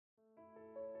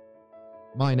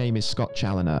My name is Scott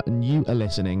Challoner, and you are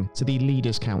listening to the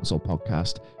Leaders Council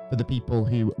podcast for the people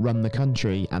who run the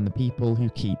country and the people who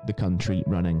keep the country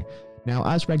running. Now,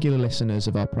 as regular listeners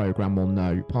of our programme will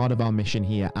know, part of our mission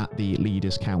here at the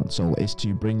Leaders Council is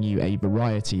to bring you a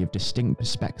variety of distinct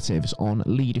perspectives on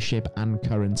leadership and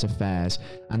current affairs.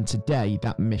 And today,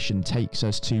 that mission takes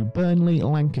us to Burnley,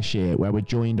 Lancashire, where we're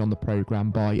joined on the programme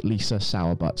by Lisa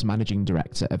Sourbutts, Managing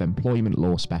Director of Employment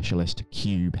Law Specialist,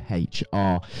 Cube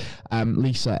HR.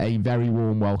 Lisa, a very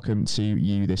warm welcome to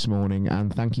you this morning,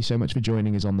 and thank you so much for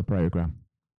joining us on the programme.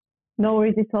 No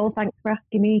worries at all. Thanks for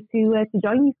asking me to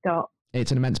join you, Scott. It's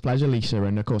an immense pleasure, Lisa,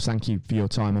 and of course, thank you for your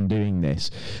time on doing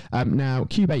this. Now,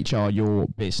 Cube HR, your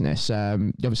business,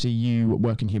 obviously you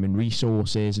work in human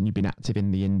resources and you've been active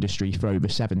in the industry for over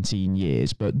 17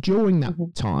 years, but during that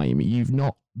time, you've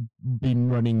not been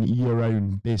running your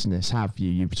own business, have you?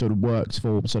 You've sort of worked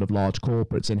for sort of large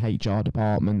corporates in HR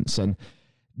departments, and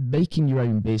making your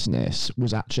own business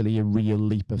was actually a real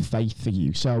leap of faith for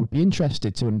you. So I'd be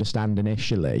interested to understand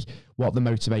initially what the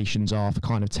motivations are for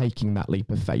kind of taking that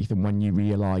leap of faith, and when you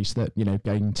realised that, you know,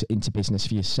 going into business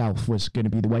for yourself was going to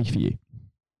be the way for you.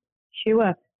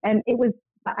 Sure. It was.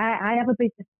 I have a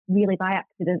business really by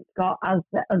accident, Scott, as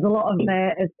a lot of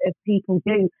people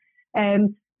do.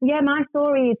 My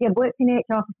story is I've worked in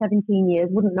HR for 17 years,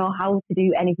 wouldn't know how to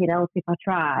do anything else if I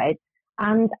tried.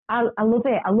 And I love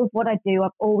it. I love what I do. I've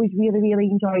always really, really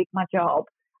enjoyed my job.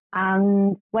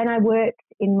 And when I worked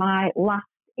in my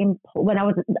when I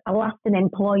was an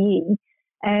employee,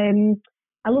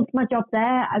 I loved my job there.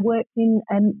 I worked in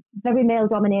a very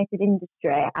male-dominated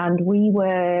industry, and we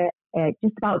were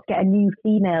just about to get a new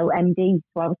female MD,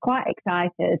 so I was quite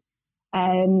excited.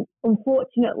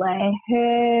 Unfortunately,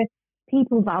 her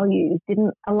people values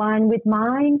didn't align with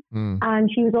mine, and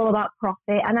she was all about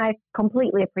profit, and I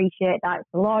completely appreciate that. It's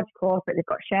a large corporate, they've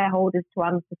got shareholders to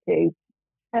answer to.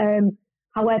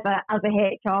 However, as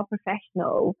a HR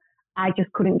professional, I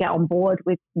just couldn't get on board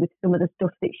with some of the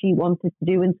stuff that she wanted to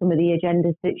do and some of the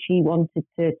agendas that she wanted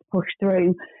to push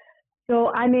through. So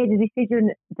I made a decision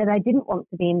that I didn't want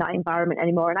to be in that environment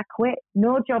anymore, and I quit.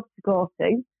 No job to go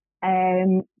to.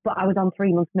 But I was on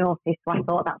 3 months' notice, so I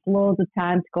thought that's loads of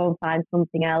time to go and find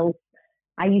something else.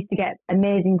 I used to get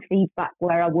amazing feedback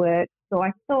where I worked, so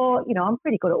I thought, you know, I'm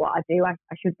pretty good at what I do.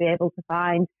 I should be able to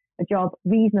find a job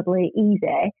reasonably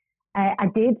easy. I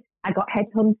did. I got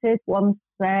headhunted once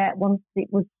it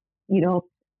was, you know,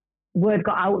 word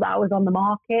got out that I was on the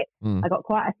market. I got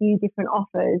quite a few different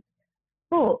offers,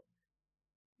 but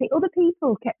the other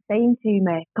people kept saying to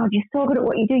me, "God, you're so good at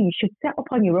what you do. You should set up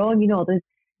on your own. You know,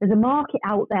 there's a market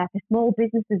out there for small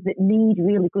businesses that need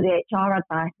really good HR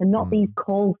advice, and not these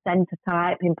call centre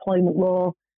type employment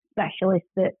law specialists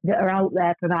that are out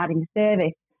there providing the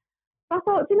service." So I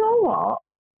thought, you know what?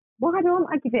 Why don't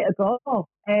I give it a go?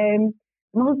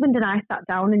 My husband and I sat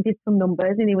down and did some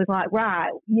numbers, and he was like,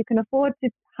 "Right, you can afford to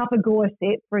have a go at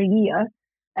it for a year.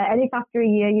 And if after a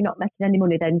year you're not making any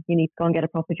money, then you need to go and get a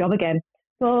proper job again."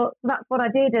 So that's what I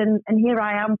did. And here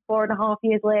I am 4.5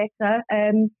 years later.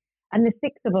 And there's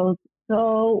 6 of us,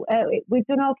 so we've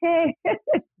done okay.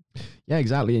 Yeah,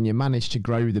 exactly. And you managed to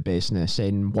grow the business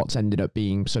in what's ended up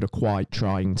being sort of quite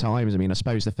trying times. I mean, I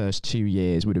suppose the first 2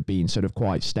 years would have been sort of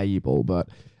quite stable, but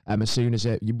as soon as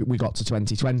we got to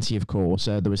 2020, of course,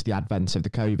 there was the advent of the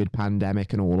COVID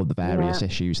pandemic and all of the various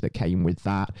issues that came with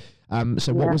that.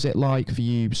 So what was it like for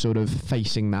you sort of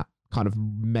facing that kind of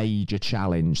major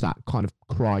challenge, that kind of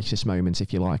crisis moment,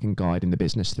 if you like, and guiding the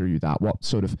business through that? What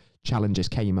sort of challenges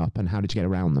came up and how did you get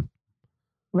around them?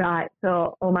 Right.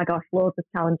 So, oh my gosh, loads of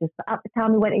challenges. But at the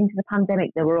time we went into the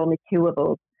pandemic, there were only 2 of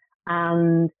us,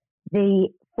 and the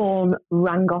phone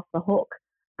rang off the hook.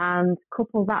 And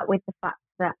couple that with the fact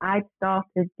that I'd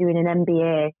started doing an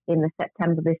MBA in the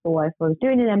September before. So I was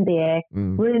doing an MBA,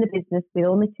 running a business with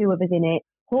only 2 of us in it,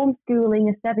 homeschooling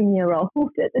a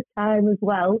 7-year-old at the time as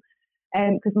well,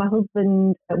 because my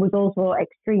husband was also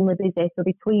extremely busy. So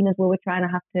between us, we were trying to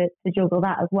have to juggle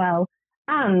that as well.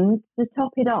 And to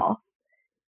top it off,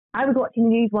 I was watching the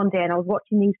news one day, and I was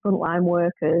watching these frontline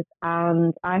workers,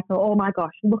 and I thought, oh my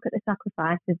gosh, look at the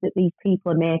sacrifices that these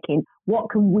people are making. What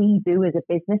can we do as a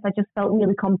business? I just felt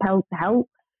really compelled to help.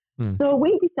 So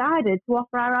we decided to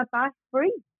offer our advice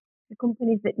free to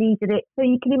companies that needed it. So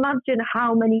you can imagine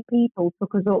how many people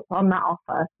took us up on that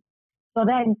offer. So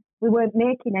then we weren't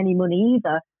making any money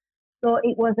either. So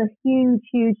it was a huge,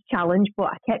 huge challenge,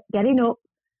 but I kept getting up,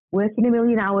 working a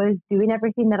million hours, doing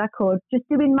everything that I could, just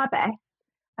doing my best.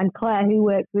 And Claire, who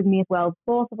works with me as well,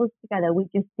 both of us together, we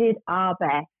just did our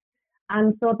best.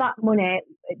 And so that money,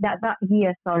 that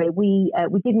year, we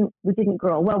didn't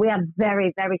grow. Well, we had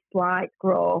very, very slight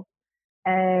growth.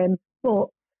 But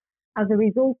as a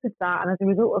result of that, and as a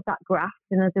result of that graft,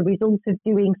 and as a result of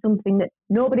doing something that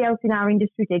nobody else in our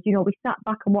industry did, we sat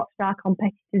back and watched our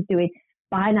competitors doing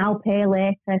buy now, pay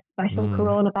later, special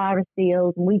coronavirus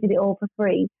deals, and we did it all for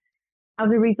free. As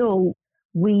a result,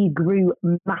 we grew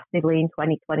massively in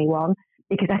 2021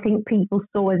 because I think people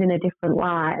saw us in a different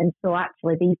light, and so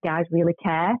actually these guys really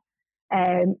care.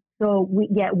 So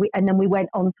and then we went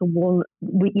on to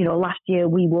last year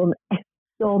we won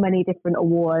so many different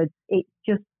awards. It's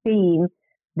just been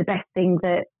the best thing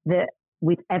that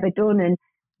we've ever done. And,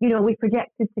 we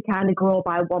projected to kind of grow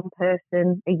by one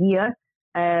person a year.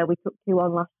 We took 2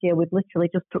 on last year. We've literally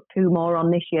just took 2 more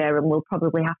on this year, and we'll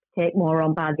probably have to take more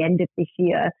on by the end of this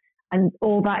year. And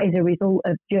all that is a result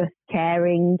of just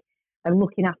caring and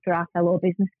looking after our fellow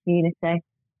business community.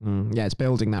 Yeah, it's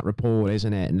building that rapport,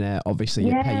 isn't it? And obviously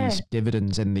it pays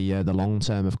dividends in the long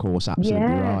term, of course. Absolutely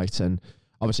right. And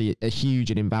obviously a huge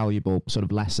and invaluable sort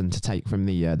of lesson to take from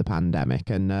the pandemic.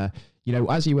 And,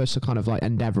 as you were so kind of like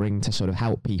endeavouring to sort of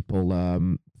help people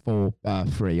for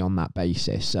free on that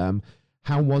basis,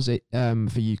 how was it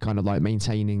for you kind of like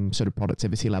maintaining sort of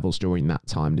productivity levels during that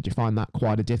time? Did you find that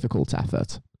quite a difficult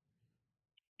effort?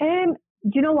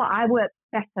 Do you know what? I work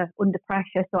better under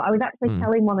pressure. So I was actually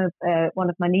telling one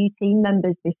of my new team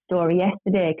members this story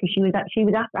yesterday because she was asking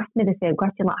me the same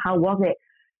question, like, how was it?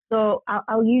 So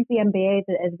I'll use the MBA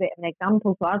as a bit of an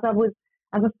example. So as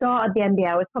I started the MBA,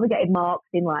 I was probably getting marks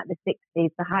in like the 60s,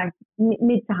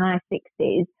 mid to high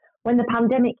 60s. When the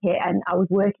pandemic hit and I was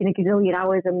working a gazillion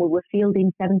hours and we were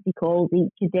fielding 70 calls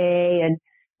each a day and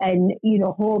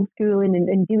homeschooling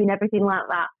and doing everything like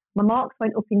that, my marks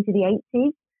went up into the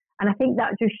 80s. And I think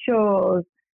that just shows,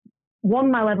 one,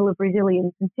 my level of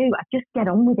resilience, and 2, I just get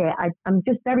on with it. I'm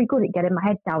just very good at getting my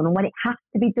head down. And when it has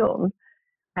to be done,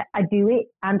 I do it.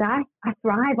 And I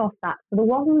thrive off that. So there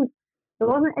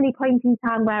wasn't any point in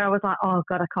time where I was like, oh,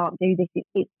 God, I can't do this.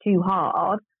 It's too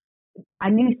hard.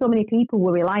 I knew so many people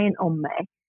were reliant on me.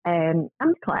 And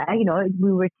Claire,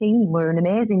 we were a team. We're an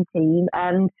amazing team.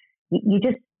 And you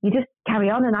just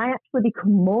carry on. And I actually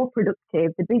become more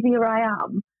productive. The busier I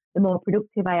am, the more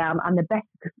productive I am, and the better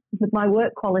my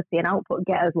work quality and output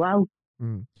get as well.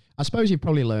 I suppose you've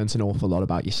probably learned an awful lot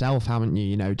about yourself, haven't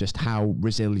you? Just how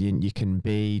resilient you can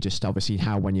be, just obviously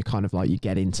how when you kind of like you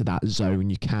get into that zone,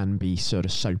 you can be sort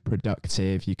of so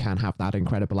productive, you can have that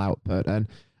incredible output. And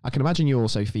I can imagine you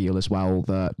also feel as well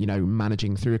that,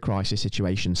 managing through a crisis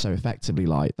situation so effectively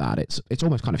like that, it's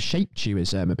almost kind of shaped you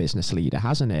as a business leader,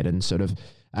 hasn't it? And sort of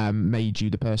made you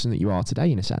the person that you are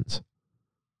today in a sense.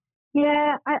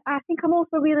 Yeah, I think I'm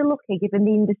also really lucky given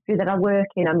the industry that I work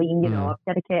in. I mean, I've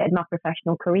dedicated my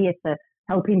professional career to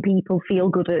helping people feel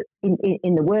good in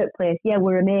the workplace. Yeah,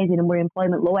 we're amazing and we're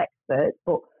employment law experts,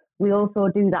 but we also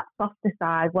do that softer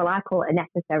side. Well, I call it a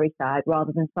necessary side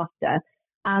rather than softer.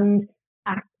 And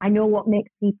I know what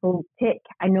makes people tick.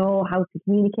 I know how to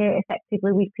communicate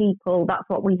effectively with people. That's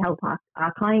what we help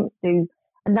our clients do.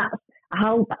 And I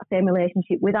hold that same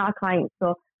relationship with our clients.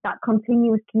 So that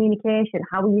continuous communication,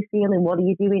 how are you feeling? What are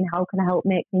you doing? How can I help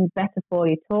make things better for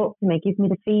you? Talk to me, give me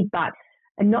the feedback.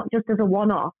 And not just as a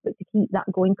one-off, but to keep that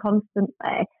going constantly.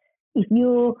 If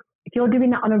you're doing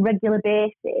that on a regular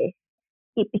basis,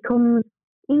 it becomes,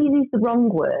 easy is the wrong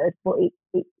word, but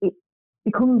it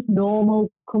becomes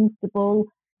normal, comfortable.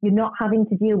 You're not having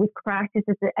to deal with crises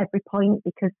at every point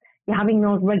because you're having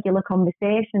those regular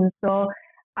conversations. So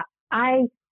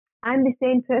I'm the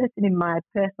same person in my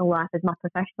personal life as my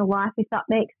professional life, if that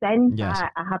makes sense. Yes.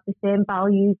 I have the same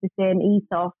values, the same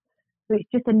ethos. So it's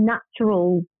just been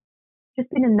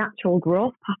a natural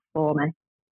growth path for me.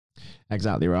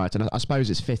 Exactly right. And I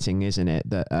suppose it's fitting, isn't it,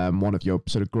 that one of your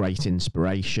sort of great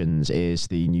inspirations is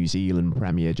the New Zealand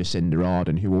Premier Jacinda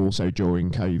Ardern, who also during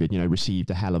COVID,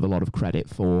 received a hell of a lot of credit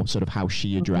for sort of how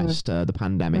she addressed the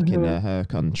pandemic in her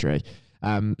country.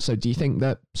 So do you think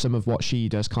that some of what she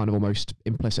does kind of almost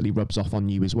implicitly rubs off on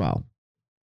you as well?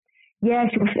 Yeah,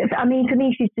 for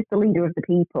me, she's just the leader of the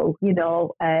people,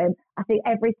 I think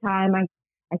every time I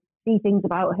see things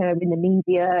about her in the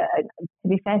media, and to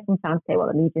be fair, sometimes say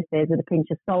what the media says with a pinch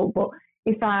of salt, but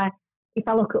if I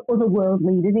look at other world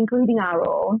leaders, including our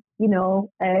own,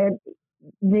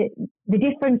 the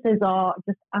differences are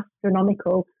just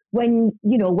astronomical. When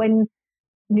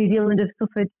New Zealand has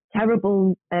suffered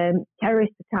terrible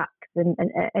terrorist attacks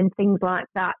and things like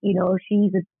that,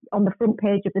 she's on the front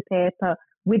page of the paper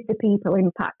with the people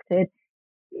impacted,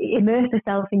 immerse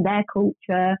herself in their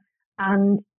culture,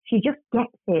 and she just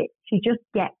gets it. She just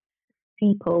gets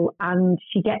people, and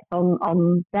she gets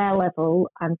on their level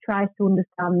and tries to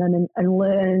understand them and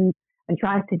learn and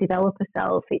tries to develop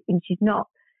herself. And she's not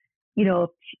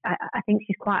I think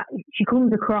she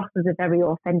comes across as a very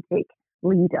authentic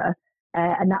leader.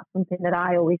 And that's something that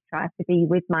I always try to be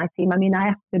with my team. I mean, I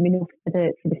ask them enough for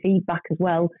the feedback as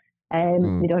well. I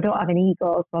don't have an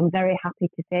ego, so I'm very happy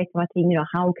to say to my team,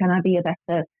 how can I be a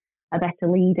better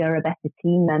leader, a better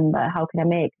team member? How can I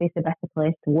make this a better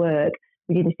place to work?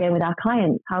 We do the same with our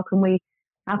clients. How can we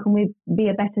be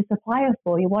a better supplier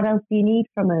for you? What else do you need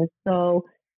from us? So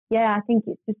yeah, I think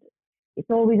it's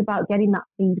always about getting that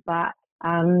feedback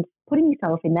and putting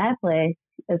yourself in their place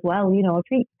as well.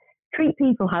 Treat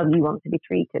people how you want to be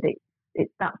treated.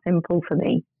 It's that simple for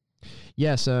me.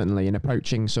 Yeah, certainly. And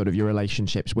approaching sort of your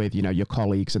relationships with, your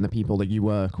colleagues and the people that you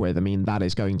work with, I mean, that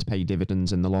is going to pay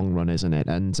dividends in the long run, isn't it?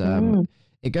 And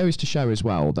it goes to show as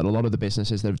well that a lot of the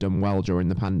businesses that have done well during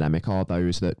the pandemic are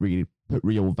those that really put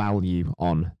real value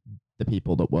on the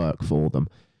people that work for them.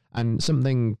 And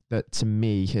something that to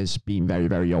me has been very,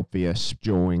 very obvious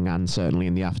during and certainly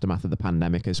in the aftermath of the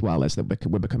pandemic as well is that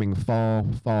we're becoming far,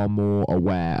 far more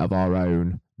aware of our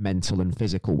own mental and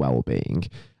physical well-being.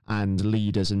 And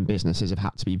leaders and businesses have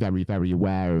had to be very, very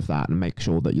aware of that and make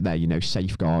sure that they're,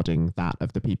 safeguarding that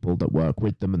of the people that work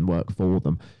with them and work for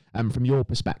them. From your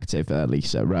perspective,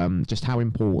 Lisa, just how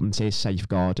important is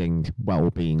safeguarding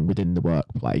well-being within the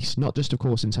workplace? Not just, of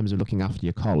course, in terms of looking after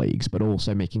your colleagues, but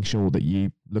also making sure that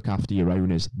you look after your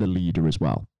own as the leader as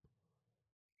well.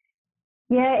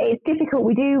 Yeah, it's difficult.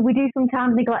 We do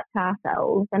sometimes neglect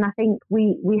ourselves, and I think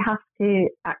we have to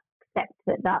accept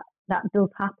that does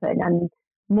happen. And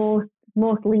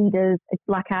most leaders, it's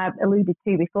like I alluded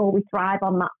to before, we thrive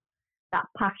on that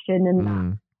passion and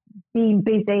that being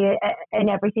busy and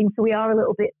everything. So we are a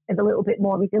little bit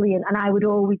more resilient. And I would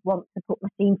always want to put my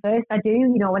team first. I do,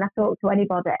 when I talk to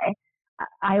anybody,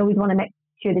 I always want to make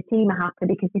sure the team are happy,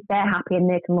 because if they're happy and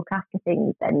they can look after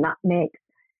things, then that makes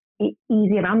it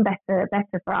easier and better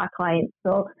for our clients.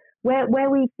 So where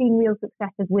we've seen real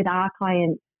successes with our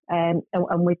clients, and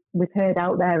we've heard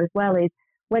out there as well, is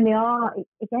when they are,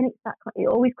 again, it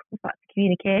always comes back to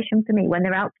communication for me. When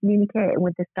they're out communicating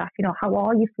with the staff, how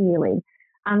are you feeling?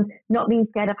 And not being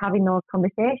scared of having those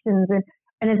conversations.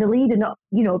 And as a leader,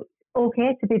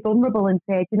 okay to be vulnerable and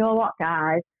say, you know what,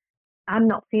 guys, I'm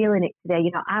not feeling it today.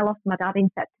 I lost my dad in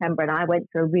September and I went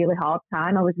through a really hard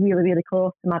time. I was really, really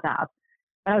close to my dad.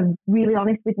 But I was really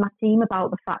honest with my team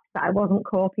about the fact that I wasn't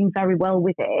coping very well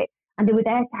with it. And they were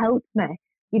there to help me.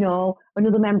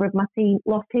 Another member of my team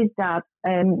lost his dad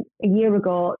a year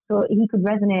ago, so he could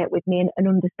resonate with me and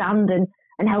understand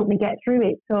and help me get through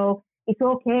it. So it's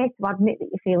okay to admit that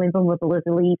you're feeling vulnerable as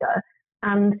a leader,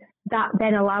 and that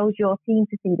then allows your team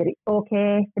to see that it's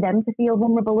okay for them to feel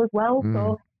vulnerable as well.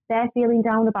 So they're feeling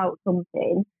down about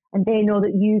something, and they know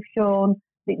that you've shown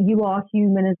that you are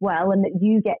human as well, and that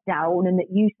you get down and that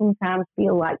you sometimes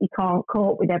feel like you can't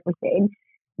cope with everything.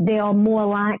 They are more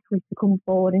likely to come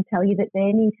forward and tell you that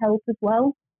they need help as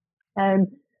well.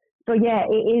 So yeah,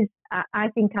 it is. I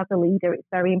think as a leader, it's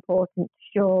very important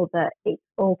to show that it's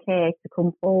okay to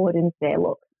come forward and say,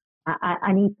 look,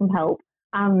 I need some help.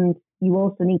 And you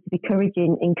also need to be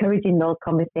encouraging those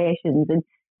conversations and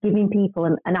giving people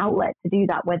an outlet to do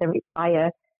that, whether it's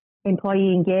via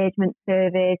employee engagement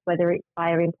surveys, whether it's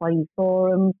via employee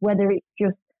forums, whether it's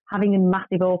just having a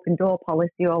massive open door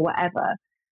policy or whatever.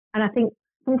 And I think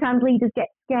sometimes leaders get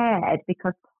scared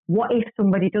because what if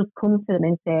somebody does come to them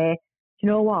and say, do you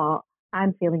know what,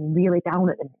 I'm feeling really down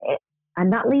at the minute,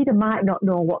 and that leader might not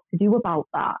know what to do about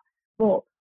that. But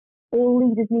all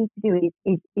leaders need to do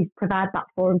is provide that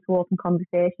forum to open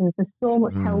conversations. There's so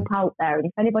much help out there, and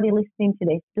if anybody listening to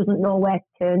this doesn't know where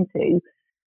to turn to,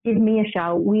 give me a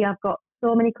shout. We have got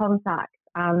so many contacts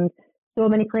and so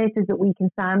many places that we can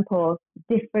signpost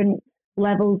different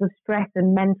levels of stress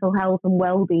and mental health and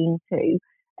well-being to.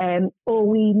 All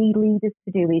we need leaders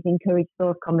to do is encourage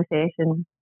those conversations.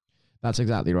 That's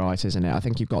exactly right, isn't it? I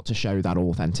think you've got to show that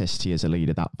authenticity as a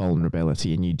leader, that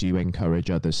vulnerability, and you do encourage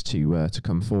others to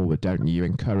come forward, don't you? You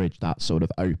encourage that sort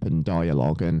of open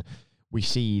dialogue, and we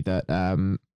see that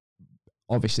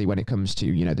obviously when it comes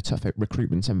to, the tough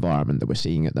recruitment environment that we're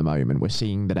seeing at the moment, we're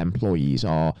seeing that employees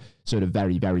are sort of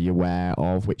very, very aware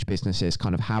of which businesses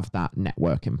kind of have that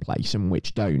network in place and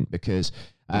which don't, because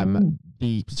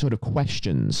the sort of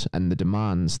questions and the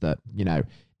demands that,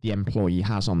 the employee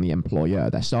has on the employer,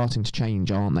 they're starting to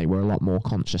change, aren't they? We're a lot more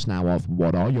conscious now of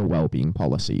what are your wellbeing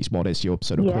policies, what is your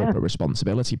sort of corporate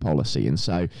responsibility policy, and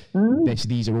so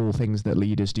these are all things that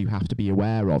leaders do have to be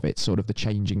aware of. It's sort of the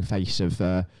changing face of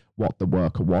what the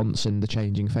worker wants and the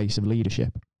changing face of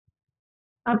leadership.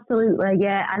 Absolutely,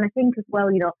 yeah, and I think as well,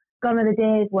 gone are the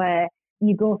days where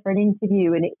you go for an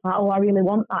interview and it's like, oh, I really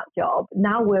want that job.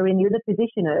 Now we're in the other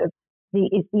position of,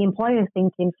 the employer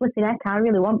thinking, flipping heck, I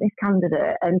really want this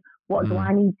candidate, and what do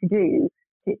I need to do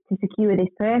to secure this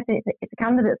person? It's a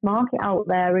candidate's market out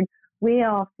there, and we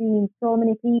are seeing so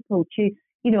many people choose.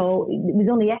 You know, it was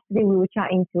only yesterday we were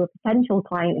chatting to a potential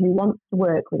client who wants to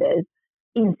work with us,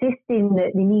 insisting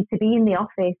that they need to be in the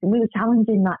office, and we were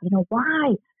challenging that. You know,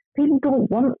 why? People don't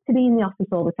want to be in the office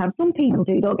all the time. Some people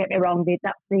do, don't get me wrong,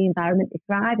 that's the environment they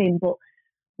thrive in, but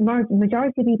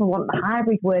majority of people want the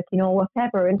hybrid working or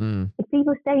whatever. And if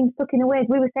people are staying stuck in the ways,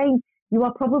 we were saying, you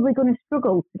are probably going to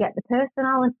struggle to get the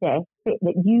personality fit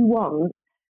that you want,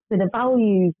 for the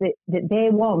values that they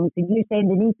want, and you saying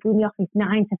they need to be in the office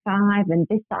 9 to 5 and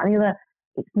this, that, and the other.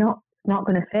 It's not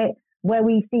going to fit. Where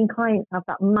we've seen clients have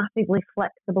that massively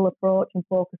flexible approach and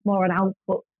focus more on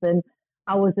outputs and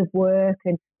hours of work,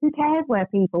 and who cares where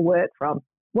people work from?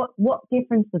 What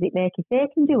difference does it make if they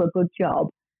can do a good job?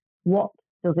 What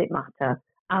does it matter?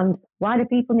 And why do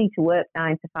people need to work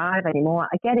 9 to 5 anymore?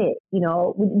 I get it. You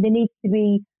know, there needs to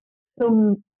be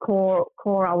some core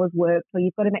hours work, so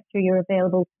you've got to make sure you're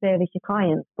available to service your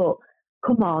clients. But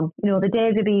come on, you know, the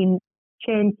days of being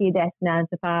chained to your desk 9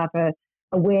 to 5 are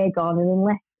way gone. And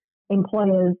unless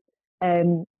employers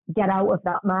get out of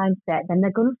that mindset, then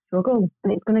they're going to struggle,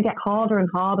 and it's going to get harder and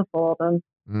harder for them.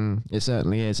 It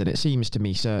certainly is, and it seems to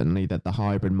me certainly that the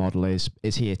hybrid model is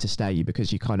here to stay,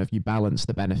 because you balance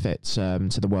the benefits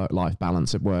to the work-life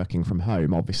balance of working from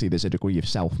home. Obviously, there's a degree of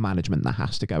self-management that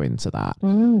has to go into that,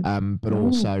 but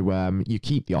also you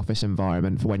keep the office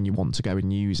environment for when you want to go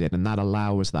and use it, and that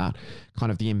allows that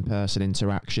kind of the in-person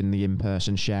interaction, the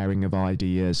in-person sharing of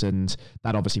ideas, and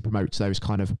that obviously promotes those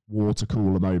kind of water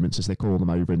cooler moments, as they call them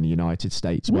over in the United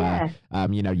States, where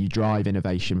you drive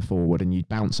innovation forward and you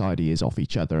bounce ideas off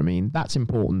each other. I mean, that's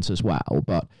important as well,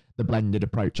 but the blended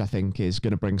approach, I think, is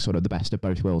going to bring sort of the best of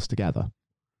both worlds together.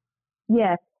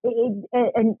 Yeah,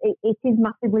 it is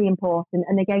massively important.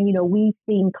 And again, you know, we've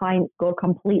seen clients go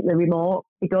completely remote.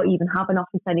 They don't even have an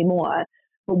office anymore.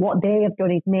 But what they have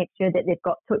done is make sure that they've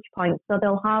got touch points. So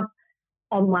they'll have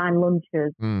online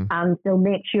lunches and they'll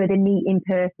make sure they meet in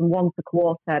person once a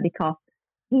quarter, because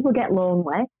people get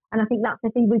lonely. And I think that's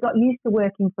the thing. We got used to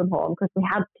working from home because we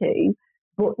had to.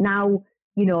 But now,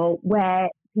 you know, where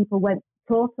people went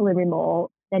totally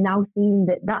remote, they're now seeing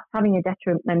that that's having a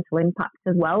detrimental impact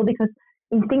as well, because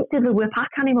instinctively we're pack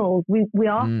animals. We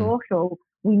are social.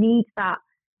 We need that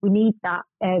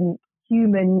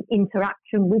human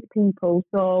interaction with people.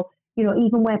 So, you know,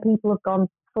 even where people have gone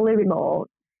fully remote,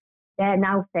 they're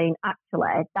now saying,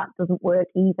 actually, that doesn't work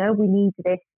either. We need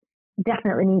this,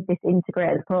 definitely need this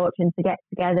integrated approach, and to get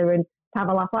together and to have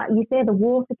a laugh. Like you say, the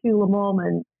water cooler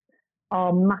moments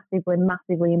are massively,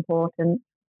 massively important.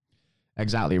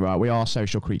 Exactly right. We are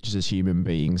social creatures as human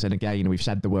beings. And again, we've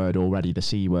said the word already, the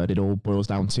C word. It all boils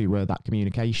down to that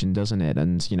communication, doesn't it?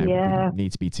 And, you know, we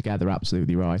need to be together.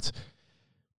 Absolutely right.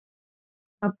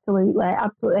 Absolutely.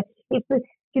 Absolutely.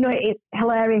 It's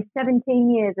hilarious.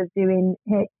 17 years of doing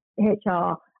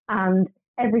HR, and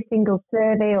every single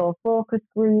survey or focus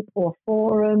group or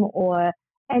forum or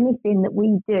anything that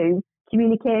we do,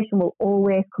 communication will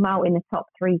always come out in the top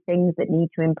 3 things that need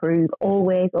to improve.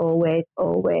 Always, always,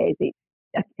 always. It's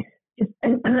just,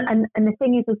 and the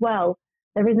thing is as well,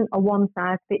 there isn't a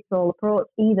one-size-fits-all approach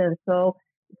either. So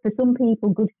for some people,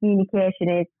 good communication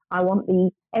is, I want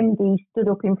the MD stood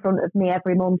up in front of me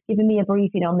every month, giving me a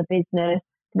briefing on the business.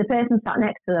 The person sat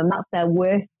next to them, that's their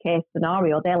worst case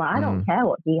scenario. They're like, I don't care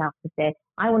what he has to say.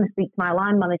 I want to speak to my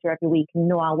line manager every week and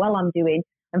know how well I'm doing.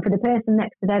 And for the person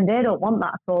next to them, they don't want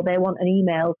that at all. They want an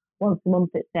email once a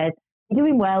month that says, you're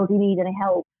doing well, do you need any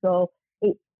help? So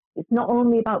it's not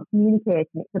only about communicating,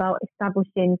 it's about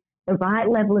establishing the right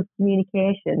level of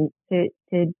communication to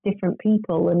different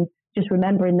people, and just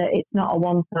remembering that it's not a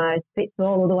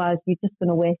one-size-fits-all, otherwise you're just going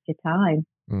to waste your time.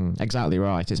 Exactly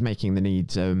right. It's making the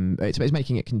needs, it's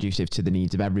making it conducive to the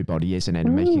needs of everybody, isn't it?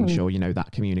 And making sure, you know,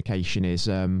 that communication is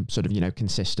sort of, you know,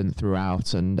 consistent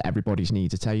throughout, and everybody's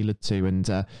needs are tailored to.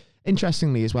 And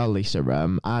interestingly as well, Lisa,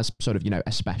 as sort of, you know,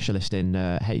 a specialist in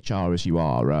HR as you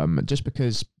are, just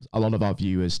because a lot of our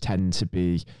viewers tend to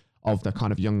be of the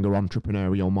kind of younger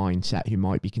entrepreneurial mindset who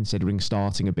might be considering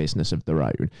starting a business of their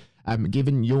own.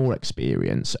 Given your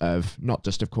experience of not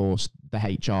just, of course, the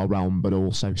HR realm, but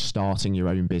also starting your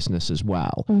own business as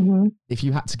well, if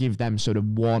you had to give them sort of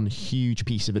one huge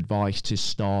piece of advice to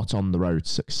start on the road to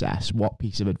success, what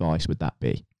piece of advice would that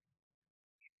be?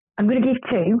 I'm going to give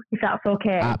 2, if that's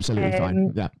okay. Absolutely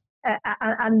fine. Yeah.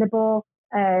 And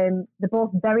they're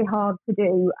both very hard to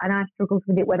do, and I struggled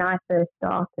with it when I first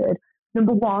started.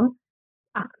 Number 1,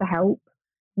 ask for help.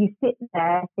 you sit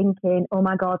there thinking, oh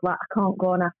my God, like I can't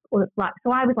go and ask. Like,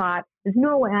 so I was like, there's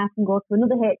no way I can go to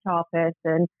another HR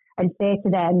person and say to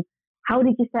them, how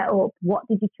did you set up? What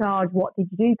did you charge? What did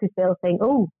you do? Because they'll think,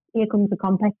 oh, here comes a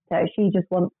competitor. She just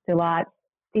wants to like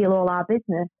steal all our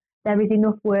business. There is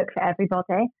enough work for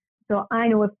everybody. So I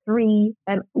know of 3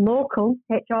 local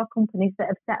HR companies that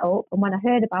have set up. And when I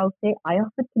heard about it, I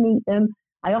offered to meet them.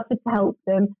 I offered to help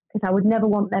them because I would never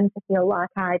want them to feel like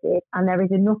I did. And there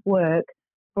is enough work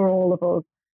for all of us.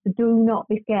 So do not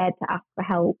be scared to ask for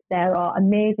help. There are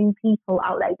amazing people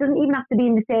out there. It doesn't even have to be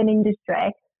in the same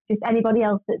industry, just anybody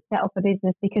else that's set up a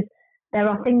business, because there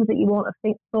are things that you won't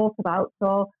have thought about.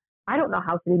 So I don't know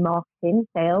how to do marketing,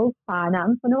 sales,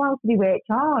 finance. I know how to do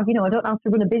HR. You know, I don't know how to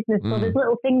run a business. So there's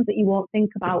little things that you won't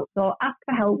think about. So ask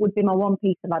for help would be my one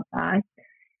piece of advice.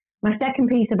 My second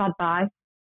piece of advice,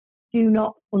 do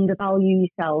not undervalue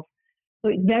yourself. So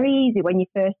it's very easy when you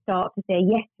first start to say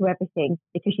yes to everything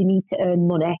because you need to earn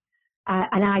money.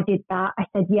 And I did that. I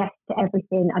said yes to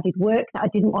everything. I did work that I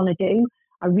didn't want to do.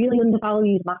 I really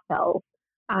undervalued myself.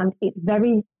 And it's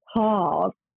very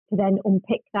hard to then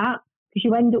unpick that, because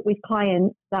you end up with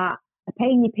clients that are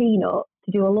paying you peanuts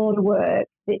to do a load of work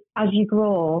that as you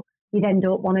grow, you then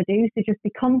don't want to do. So just be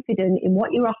confident in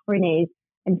what your offering is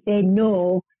and say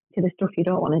no to the stuff you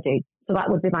don't want to do. So that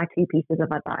would be my 2 pieces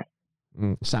of advice.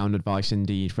 Sound advice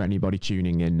indeed for anybody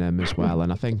tuning in as well.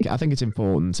 And I think it's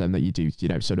important that you do,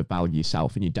 sort of value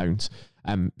yourself, and you don't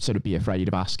sort of be afraid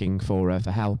of asking for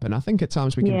help. And I think at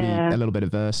times we can be a little bit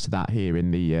averse to that here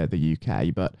in the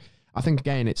UK, but I think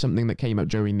again it's something that came up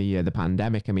during the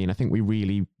pandemic. I mean, I think we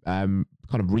really kind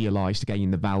of realised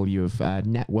again the value of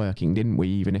networking, didn't we?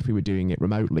 Even if we were doing it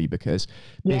remotely, because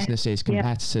businesses,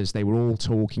 competitors, they were all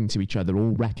talking to each other,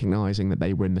 all recognising that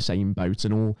they were in the same boat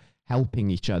and all helping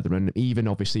each other. And even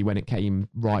obviously when it came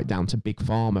right down to big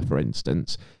pharma, for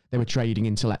instance, they were trading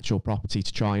intellectual property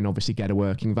to try and obviously get a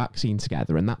working vaccine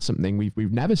together. And that's something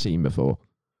we've never seen before.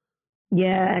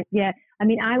 Yeah. I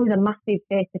mean, I was a massive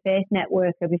face-to-face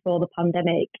networker before the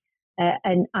pandemic,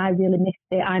 and I really missed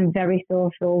it. I'm very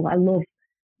social. I love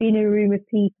being in a room with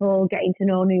people, getting to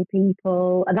know new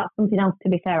people. And that's something else, to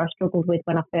be fair, I struggled with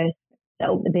when I first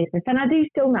set up the business. And I do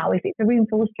still now. If it's a room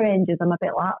full of strangers, I'm a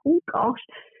bit like, oh gosh.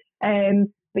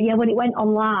 But yeah, when it went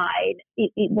online,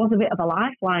 it was a bit of a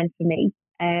lifeline for me,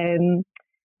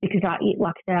 because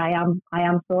like I said, I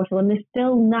am social, and there's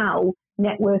still now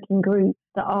networking groups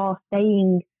that are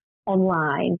staying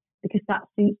online because that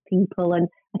suits people. And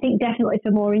I think definitely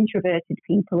for more introverted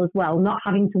people as well, not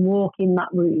having to walk in that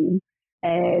room,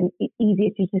 it's easier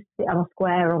to just sit on a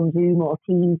square on Zoom or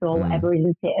Teams or whatever,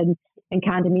 isn't it, and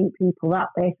kind of meet people that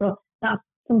way. So that's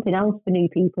something else for new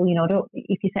people.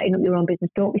 If you're setting up your own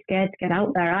business, don't be scared to get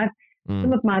out there.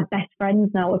 Some of my best friends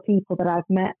now are people that I've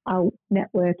met out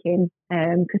networking,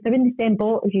 because they're in the same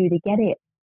boat as you. They get it.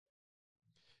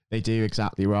 They do,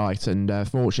 exactly right. And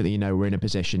fortunately, we're in a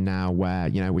position now where,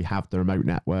 we have the remote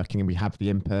networking and we have the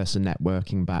in-person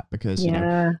networking back, because,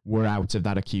 we're out of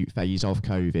that acute phase of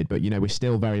COVID. But, we're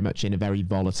still very much in a very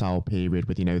volatile period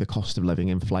with, the cost of living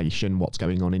inflation, what's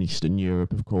going on in Eastern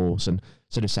Europe, of course, and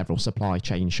sort of several supply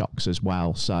chain shocks as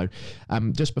well. So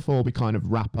just before we kind of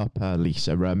wrap up,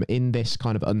 Lisa, in this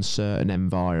kind of uncertain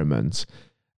environment,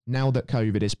 now that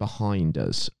COVID is behind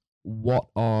us, what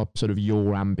are sort of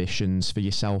your ambitions for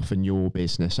yourself and your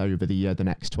business over the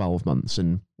next 12 months?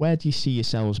 And where do you see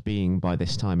yourselves being by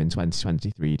this time in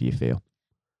 2023, do you feel?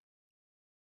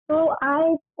 So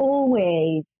I've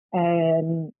always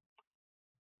never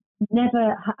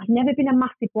been a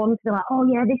massive one to be like, oh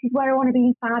yeah, this is where I want to be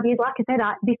in 5 years. Like I said,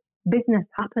 this business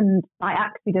happened by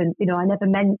accident. I never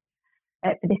meant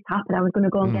for this to happen. I was going to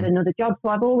go and get another job. So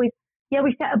I've always,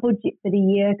 we set a budget for the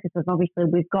year because obviously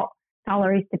we've got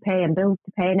salaries to pay and bills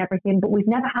to pay and everything, but we've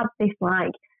never had this like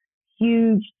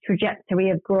huge trajectory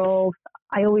of growth.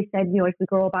 I always said, if we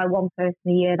grow by one person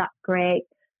a year, that's great.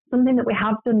 Something that we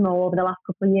have done more over the last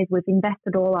couple of years, we've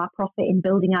invested all our profit in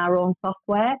building our own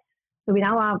software. So we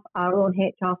now have our own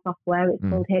HR software. It's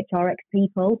called HRX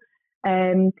People.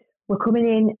 We're coming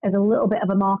in as a little bit of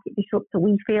a market disruptor,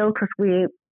 we feel, because we're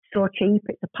so cheap.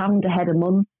 It's £1 a head a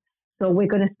month. So we're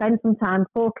going to spend some time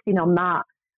focusing on that.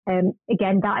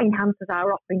 Again, that enhances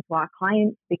our offering to our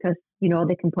clients because,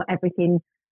 they can put everything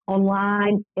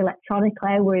online,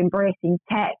 electronically. We're embracing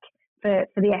tech for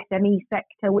the SME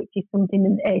sector, which is something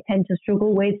that they tend to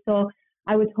struggle with. So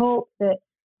I would hope that,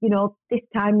 this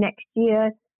time next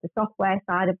year, the software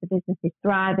side of the business is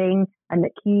thriving and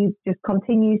that Cube just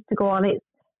continues to go on its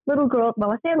little growth.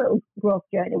 Well, I say little growth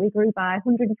journey. We grew by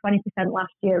 120%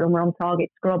 last year, and we're on target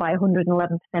to grow by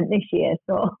 111% this year.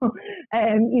 So,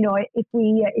 if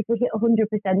we hit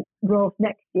 100% growth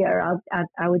next year,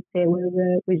 I would say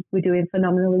we're doing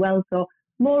phenomenally well. So,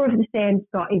 more of the same,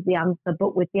 Scott, is the answer,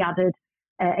 but with the added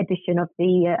addition of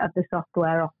the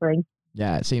software offering.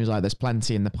 Yeah, it seems like there's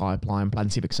plenty in the pipeline,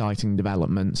 plenty of exciting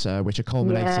developments, which are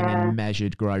culminating in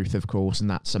measured growth, of course, and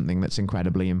that's something that's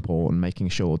incredibly important, making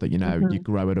sure that, you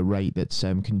grow at a rate that's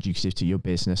conducive to your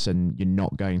business and you're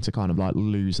not going to kind of like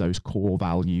lose those core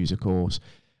values, of course.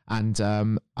 And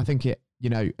I think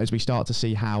as we start to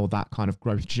see how that kind of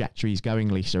growth trajectory is going,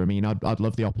 Lisa, I mean, I'd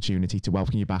love the opportunity to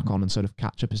welcome you back on and sort of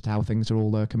catch up as to how things are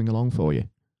all coming along for you.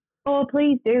 Oh,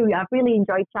 please do. I've really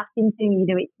enjoyed chatting to you.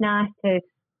 It's nice to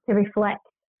reflect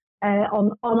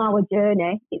on our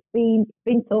journey. It's been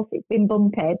tough, it's been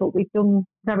bumpy, but we've done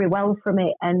very well from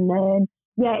it. And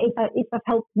if I've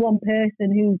helped one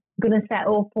person who's going to set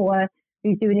up or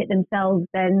who's doing it themselves,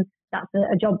 then that's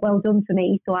a job well done for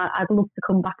me. So I'd love to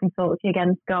come back and talk to you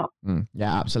again, Scott.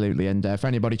 Yeah, absolutely. And for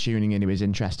anybody tuning in who is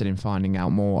interested in finding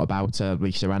out more about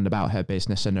Lisa and about her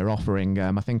business and her offering,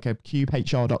 I think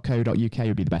cubehr.co.uk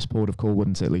would be the best port of call,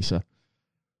 wouldn't it, Lisa?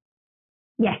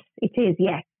 Yes, it is.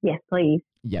 Yes, please.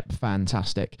 Yep,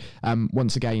 fantastic.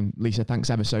 Once again, Lisa, thanks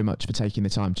ever so much for taking the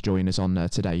time to join us on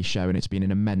today's show, and it's been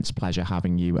an immense pleasure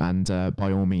having you. And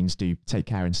by all means, do take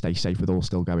care and stay safe with all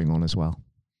still going on as well.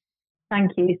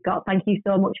 Thank you, Scott. Thank you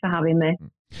so much for having me.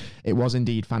 It was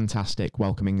indeed fantastic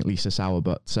welcoming Lisa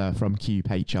Sourbutts from Cube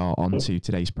HR onto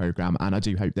today's programme, and I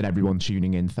do hope that everyone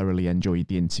tuning in thoroughly enjoyed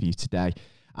the interview today.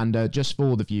 And just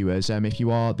for the viewers, if you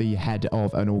are the head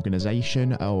of an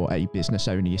organisation or a business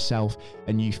owner yourself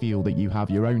and you feel that you have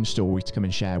your own story to come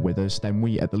and share with us, then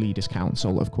we at the Leaders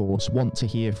Council, of course, want to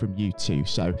hear from you too.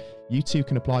 So you too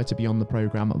can apply to be on the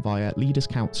programme via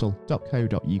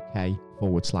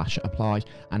leaderscouncil.co.uk/apply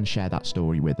and share that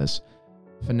story with us.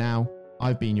 For now,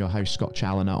 I've been your host, Scott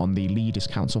Challoner, on the Leaders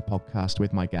Council podcast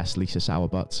with my guest, Lisa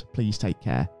Sourbutts. Please take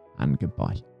care and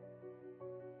goodbye.